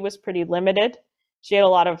mobility was pretty limited. She had a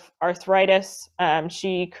lot of arthritis.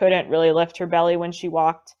 She couldn't really lift her belly when she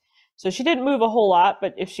walked. So she didn't move a whole lot,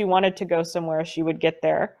 but if she wanted to go somewhere, she would get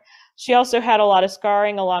there. She also had a lot of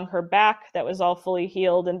scarring along her back that was all fully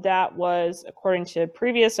healed, and that was, according to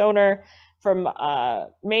previous owner, from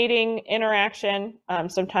mating interaction.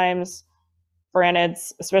 Sometimes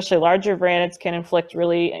varanids, especially larger varanids, can inflict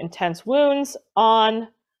really intense wounds on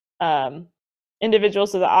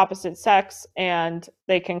individuals of the opposite sex, and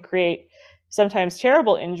they can create sometimes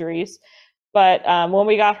terrible injuries. But when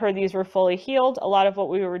we got her, these were fully healed. A lot of what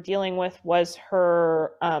we were dealing with was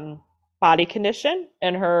her body condition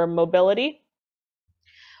and her mobility.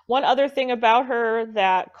 One other thing about her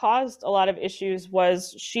that caused a lot of issues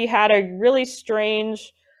was she had a really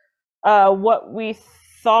strange, what we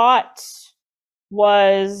thought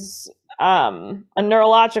was a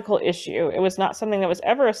neurological issue. It was not something that was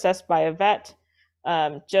ever assessed by a vet,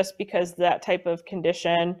 just because that type of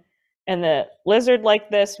condition And the lizard like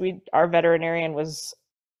this, our veterinarian was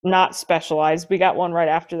not specialized. We got one right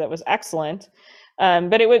after that was excellent.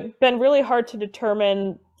 But it would have been really hard to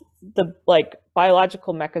determine the like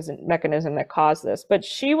biological mechanism that caused this. But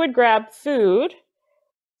she would grab food.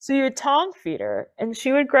 So you would tong feed her, and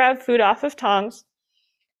she would grab food off of tongs,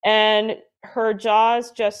 and her jaws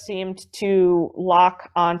just seemed to lock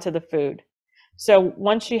onto the food. So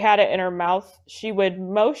once she had it in her mouth, she would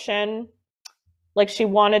motion like she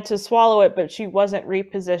wanted to swallow it, but she wasn't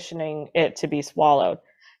repositioning it to be swallowed.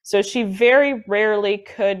 So she very rarely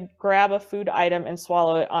could grab a food item and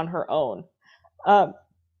swallow it on her own.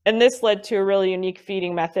 And this led to a really unique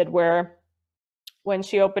feeding method where when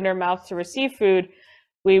she opened her mouth to receive food,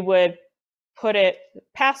 we would put it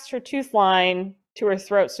past her tooth line to her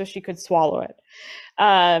throat so she could swallow it.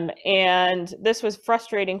 And this was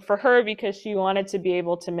frustrating for her because she wanted to be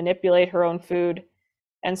able to manipulate her own food.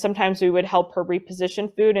 And sometimes we would help her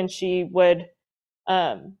reposition food, and she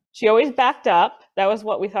always backed up. That was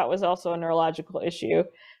what we thought was also a neurological issue.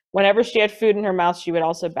 Whenever she had food in her mouth, she would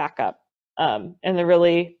also back up in the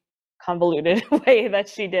really convoluted way that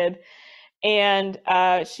she did. And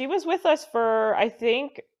she was with us for, I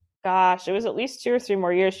think, gosh, it was at least 2 or 3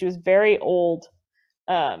 more years. She was very old.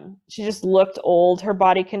 She just looked old. Her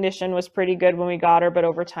body condition was pretty good when we got her, but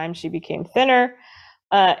over time she became thinner.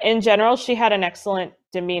 In general, she had an excellent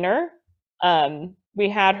demeanor. We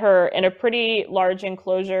had her in a pretty large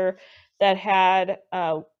enclosure that had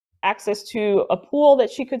access to a pool that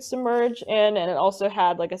she could submerge in, and it also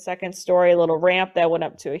had like a second story little ramp that went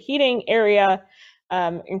up to a heating area.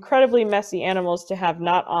 Incredibly messy animals to have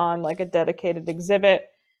not on like a dedicated exhibit,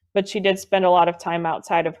 but she did spend a lot of time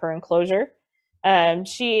outside of her enclosure.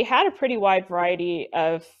 She had a pretty wide variety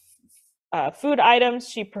of food items.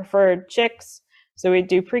 She preferred chicks, so we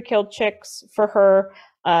do pre-killed chicks for her.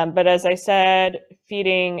 But as I said,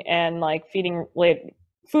 feeding and like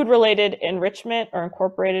food-related enrichment or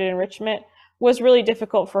incorporated enrichment was really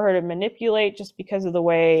difficult for her to manipulate just because of the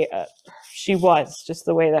way she was, just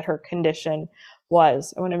the way that her condition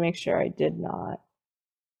was. I want to make sure I did not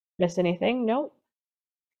miss anything. Nope.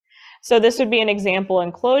 So this would be an example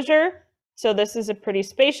enclosure. So this is a pretty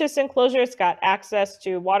spacious enclosure. It's got access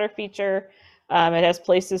to water feature. It has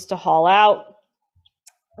places to haul out,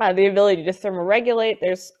 the ability to thermoregulate.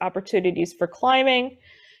 There's opportunities for climbing.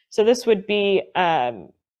 So this would be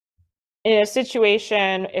in a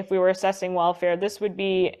situation, if we were assessing welfare, this would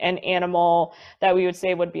be an animal that we would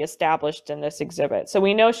say would be established in this exhibit. So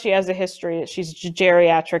we know she has a history. She's a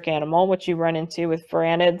geriatric animal, which you run into with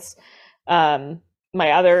varanids.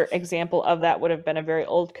 My other example of that would have been a very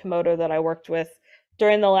old Komodo that I worked with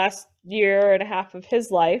during the last year and a half of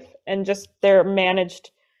his life, and just they're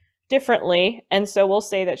managed differently. And so we'll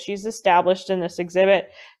say that she's established in this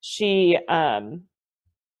exhibit. She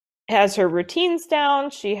has her routines down.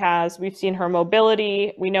 We've seen her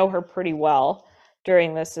mobility. We know her pretty well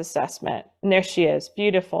during this assessment. And there she is,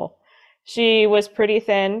 beautiful. She was pretty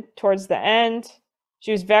thin towards the end.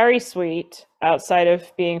 She was very sweet outside of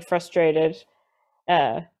being frustrated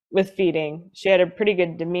with feeding. She had a pretty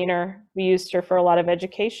good demeanor. We used her for a lot of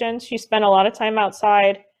education. She spent a lot of time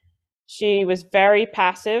outside. She was very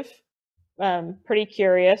passive, pretty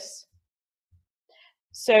curious.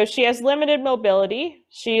 So she has limited mobility.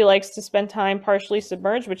 She likes to spend time partially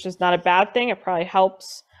submerged, which is not a bad thing. It probably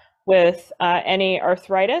helps with any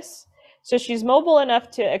arthritis. So she's mobile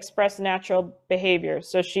enough to express natural behavior.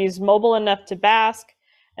 So she's mobile enough to bask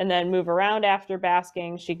and then move around after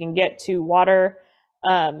basking. She can get to water.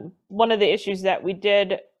 One of the issues that we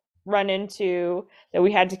did run into that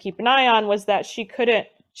we had to keep an eye on was that she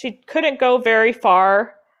couldn't go very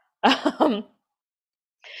far.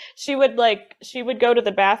 She would go to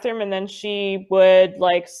the bathroom and then she would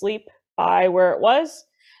like sleep by where it was.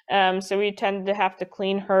 So we tended to have to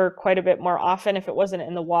clean her quite a bit more often if it wasn't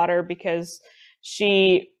in the water, because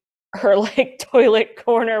her like toilet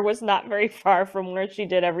corner was not very far from where she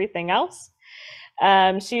did everything else.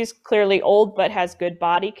 She's clearly old but has good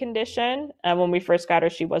body condition. When we first got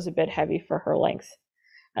her, she was a bit heavy for her length,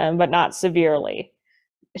 but not severely.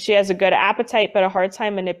 She has a good appetite, but a hard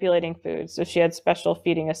time manipulating food. So she had special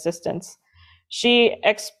feeding assistance. She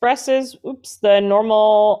expresses, the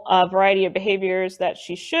normal variety of behaviors that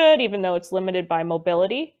she should, even though it's limited by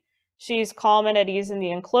mobility. She's calm and at ease in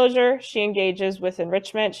the enclosure. She engages with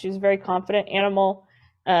enrichment. She's a very confident animal.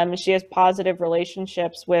 She has positive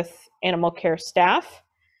relationships with animal care staff.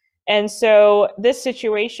 And so this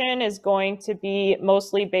situation is going to be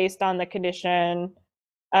mostly based on the condition.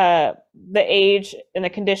 The age and the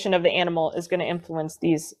condition of the animal is going to influence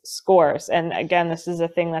these scores. And again, this is a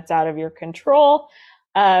thing that's out of your control.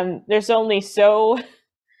 There's only so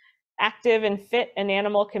active and fit an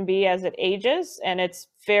animal can be as it ages, and it's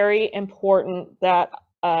very important that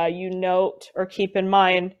you note or keep in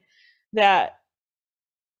mind that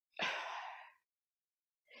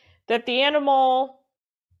the animal,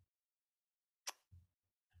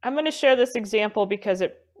 I'm going to share this example because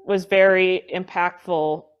it was very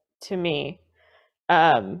impactful to me.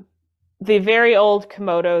 The very old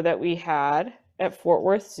Komodo that we had at Fort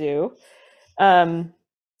Worth Zoo,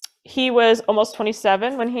 he was almost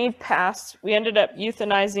 27 when he passed. We ended up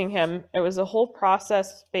euthanizing him. It was a whole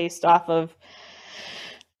process based off of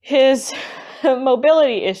his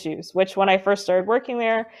mobility issues, which when I first started working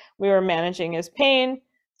there, we were managing his pain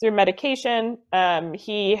through medication.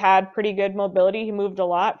 He had pretty good mobility. He moved a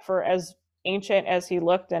lot for as ancient as he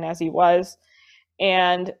looked and as he was.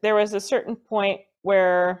 And there was a certain point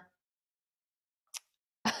where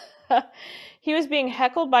he was being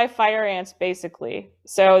heckled by fire ants, basically.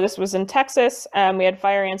 So this was in Texas. We had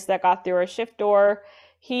fire ants that got through our shift door.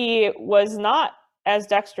 He was not as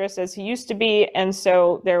dexterous as he used to be. And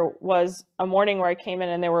so there was a morning where I came in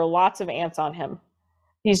and there were lots of ants on him.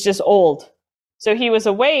 He's just old. So he was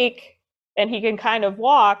awake and he can kind of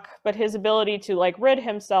walk, but his ability to like rid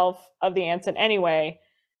himself of the ants in any way,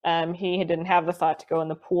 he didn't have the thought to go in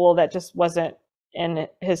the pool. That just wasn't in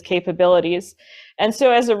his capabilities. And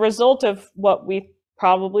so as a result of what we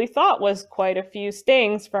probably thought was quite a few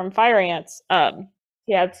stings from fire ants,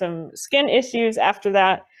 he had some skin issues after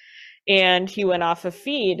that, and he went off of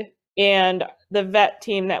feed. And the vet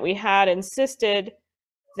team that we had insisted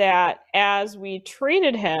that as we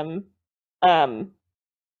treated him and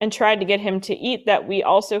tried to get him to eat, that we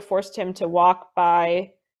also forced him to walk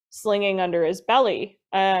by slinging under his belly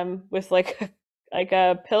with like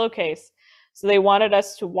a pillowcase. So they wanted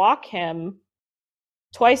us to walk him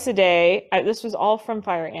twice a day. This was all from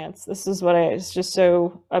fire ants. This is what it's just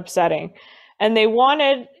so upsetting. And they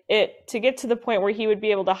wanted it to get to the point where he would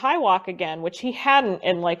be able to high walk again, which he hadn't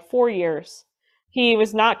in like 4 years. He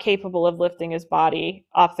was not capable of lifting his body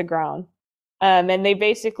off the ground. And they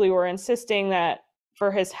basically were insisting that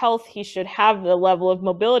for his health, he should have the level of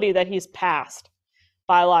mobility that he's past,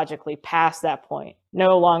 biologically past that point,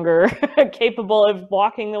 no longer capable of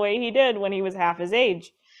walking the way he did when he was half his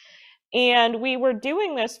age. And we were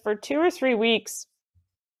doing this for 2 or 3 weeks.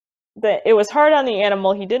 That it was hard on the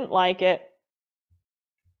animal. He didn't like it.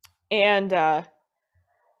 And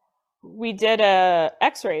we did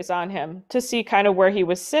x-rays on him to see kind of where he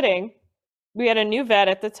was sitting. We had a new vet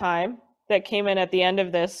at the time that came in at the end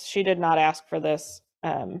of this. She did not ask for this,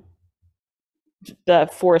 the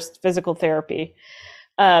forced physical therapy.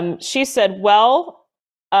 She said, well,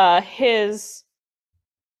 his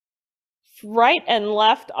right and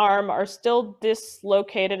left arm are still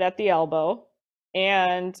dislocated at the elbow,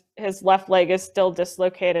 and his left leg is still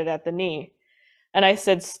dislocated at the knee. And I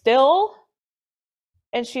said, still?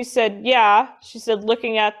 And she said, yeah. She said,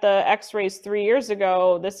 looking at the x-rays 3 years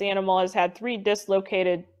ago, this animal has had 3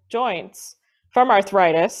 dislocated joints from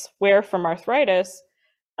arthritis. Where from arthritis?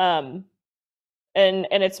 And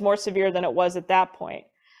it's more severe than it was at that point.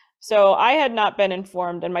 So I had not been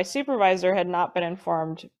informed, and my supervisor had not been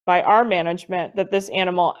informed by our management that this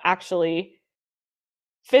animal actually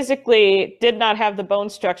physically did not have the bone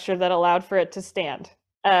structure that allowed for it to stand.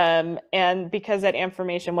 And because that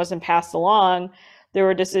information wasn't passed along, there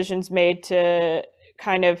were decisions made to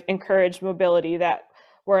kind of encourage mobility that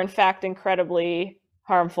were in fact incredibly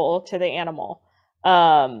harmful to the animal.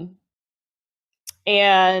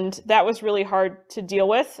 And that was really hard to deal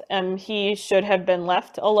with. He should have been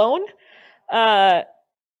left alone.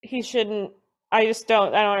 He shouldn't, I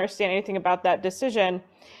don't understand anything about that decision.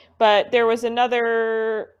 But there was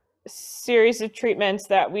another series of treatments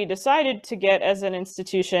that we decided to get as an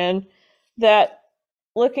institution that,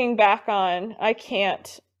 looking back on, I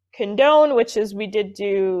can't condone, which is we did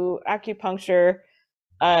do acupuncture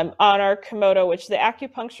on our Komodo, which the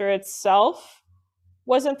acupuncture itself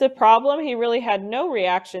wasn't the problem. He really had no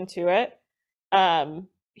reaction to it.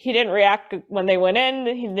 He didn't react when they went in.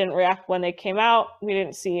 He didn't react when they came out. We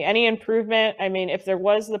didn't see any improvement. I mean, if there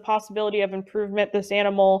was the possibility of improvement, this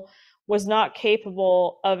animal was not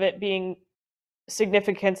capable of it being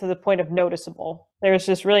significant to the point of noticeable. There was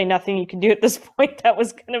just really nothing you could do at this point that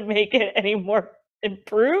was going to make it any more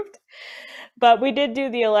improved. But we did do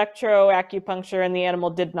the electroacupuncture, and the animal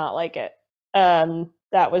did not like it.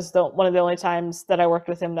 That was one of the only times that I worked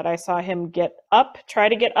with him that I saw him try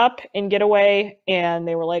to get up and get away. And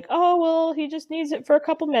they were like, oh, well, he just needs it for a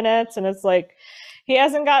couple minutes. And it's like, he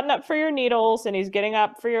hasn't gotten up for your needles, and he's getting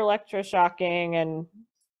up for your electroshocking, and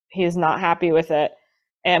he's not happy with it.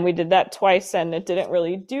 And we did that twice, and it didn't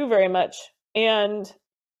really do very much. And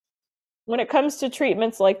when it comes to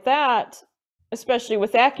treatments like that, especially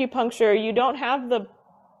with acupuncture, you don't have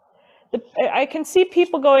I can see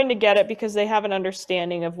people going to get it because they have an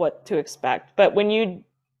understanding of what to expect. But when you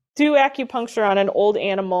do acupuncture on an old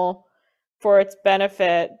animal for its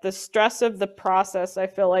benefit, the stress of the process, I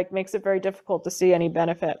feel like, makes it very difficult to see any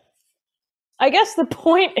benefit. I guess the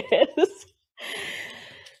point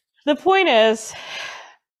is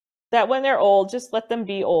that when they're old, just let them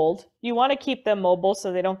be old. You want to keep them mobile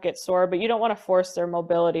so they don't get sore, but you don't want to force their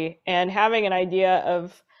mobility. And having an idea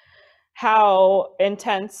of how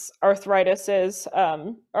intense arthritis is,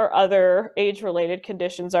 or other age-related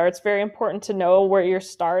conditions are, it's very important to know where you're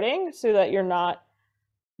starting so that you're not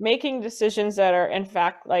making decisions that are in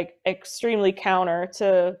fact like extremely counter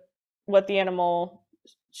to what the animal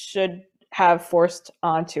should have forced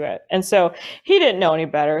onto it. And so he didn't know any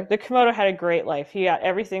better. The Komodo had a great life. He got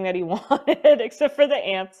everything that he wanted except for the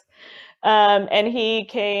ants. And he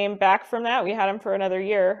came back from that. We had him for another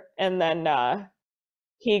year. And then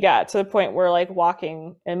he got to the point where like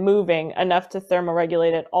walking and moving enough to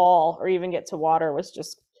thermoregulate at all or even get to water was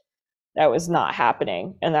just, that was not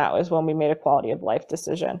happening. And that was when we made a quality of life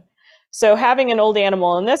decision. So having an old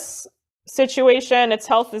animal in this situation, its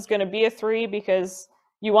health is going to be a 3 because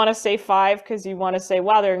you want to say 5 because you want to say,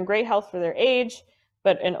 wow, they're in great health for their age,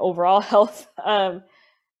 but in overall health,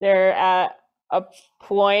 they're at a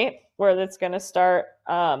point where it's going to start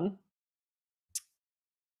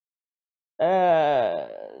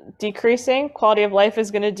decreasing. Quality of life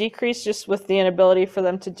is going to decrease just with the inability for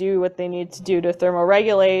them to do what they need to do to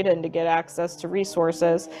thermoregulate and to get access to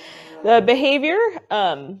resources. The behavior,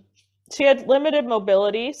 she had limited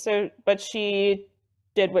mobility, but she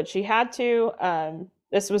did what she had to.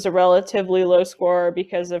 This was a relatively low score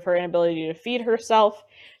because of her inability to feed herself.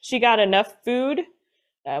 She got enough food.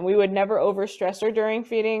 We would never overstress her during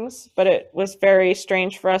feedings, but it was very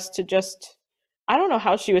strange for us to just, I don't know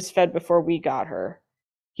how she was fed before we got her.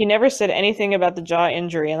 He never said anything about the jaw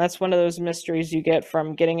injury, and that's one of those mysteries you get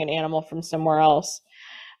from getting an animal from somewhere else.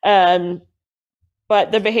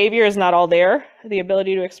 But the behavior is not all there. The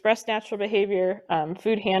ability to express natural behavior,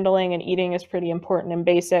 food handling and eating is pretty important and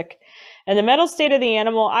basic. And the mental state of the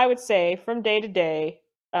animal, I would say, from day to day,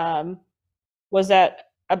 was at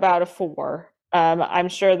about a 4. I'm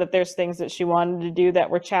sure that there's things that she wanted to do that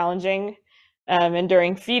were challenging. And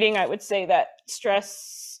during feeding, I would say that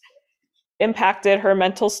stress impacted her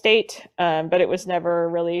mental state, but it was never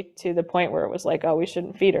really to the point where it was like, oh, we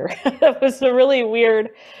shouldn't feed her. That was a really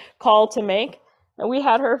weird call to make. And we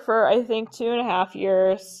had her for, I think, 2.5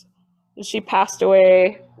 years. She passed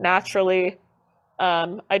away naturally.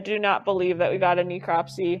 I do not believe that we got a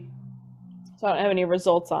necropsy, so I don't have any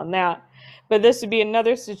results on that. But this would be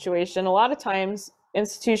another situation. A lot of times,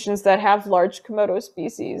 institutions that have large Komodo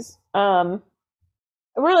species,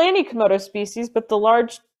 really any Komodo species, but the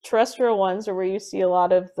large terrestrial ones are where you see a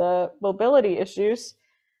lot of the mobility issues,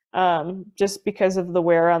 just because of the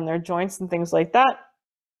wear on their joints and things like that.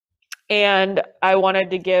 And I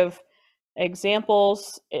wanted to give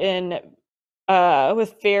examples in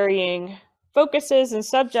with varying focuses and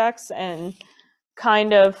subjects and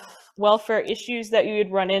kind of welfare issues that you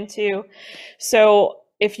would run into. So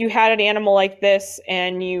if you had an animal like this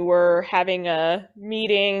and you were having a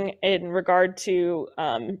meeting in regard to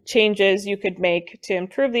changes you could make to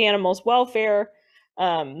improve the animal's welfare,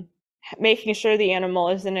 making sure the animal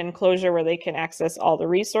is in an enclosure where they can access all the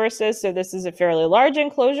resources. So this is a fairly large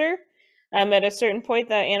enclosure. At a certain point,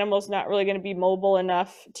 the animal's not really going to be mobile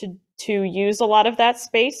enough to use a lot of that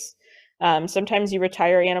space. Sometimes you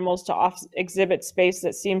retire animals to exhibit space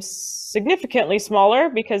that seems significantly smaller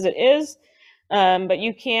because it is, but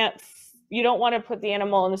you don't want to put the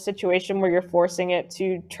animal in a situation where you're forcing it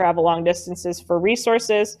to travel long distances for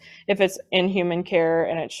resources if it's in human care,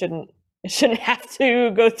 and it shouldn't have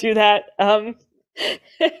to go through that.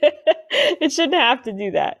 It shouldn't have to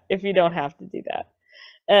do that if you don't have to do that.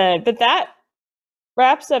 But that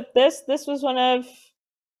wraps up this. This was one of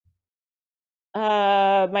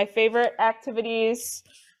my favorite activities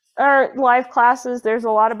are live classes. There's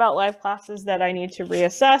a lot about live classes that I need to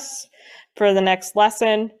reassess for the next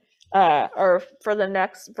lesson, or for the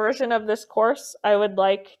next version of this course. I would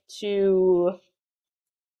like to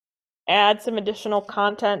add some additional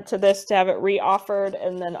content to this to have it re-offered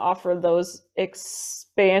and then offer those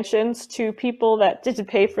expansions to people that did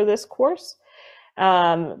pay for this course.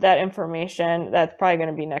 That information, that's probably going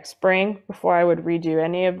to be next spring before I would redo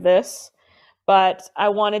any of this. But I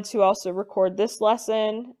wanted to also record this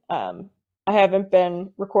lesson. I haven't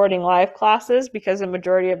been recording live classes because the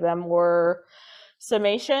majority of them were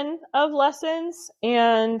summation of lessons.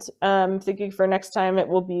 And I'm thinking for next time it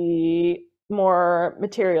will be more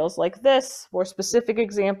materials like this, more specific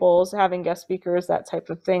examples, having guest speakers, that type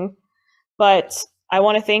of thing. But I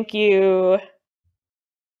want to thank you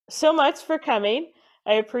so much for coming.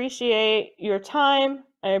 I appreciate your time.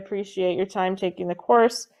 I appreciate your time taking the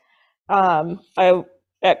course.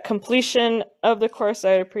 At completion of the course,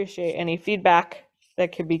 I appreciate any feedback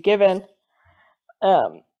that could be given.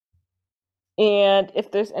 And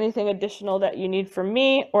if there's anything additional that you need from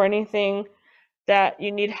me or anything that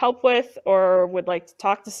you need help with or would like to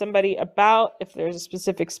talk to somebody about, if there's a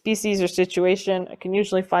specific species or situation, I can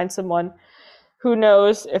usually find someone who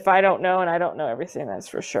knows if I don't know, and I don't know everything, that's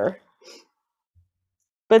for sure.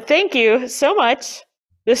 But thank you so much.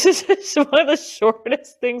 This is one of the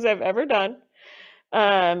shortest things I've ever done.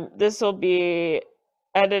 This will be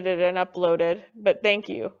edited and uploaded, but thank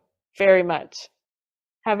you very much.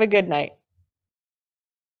 Have a good night.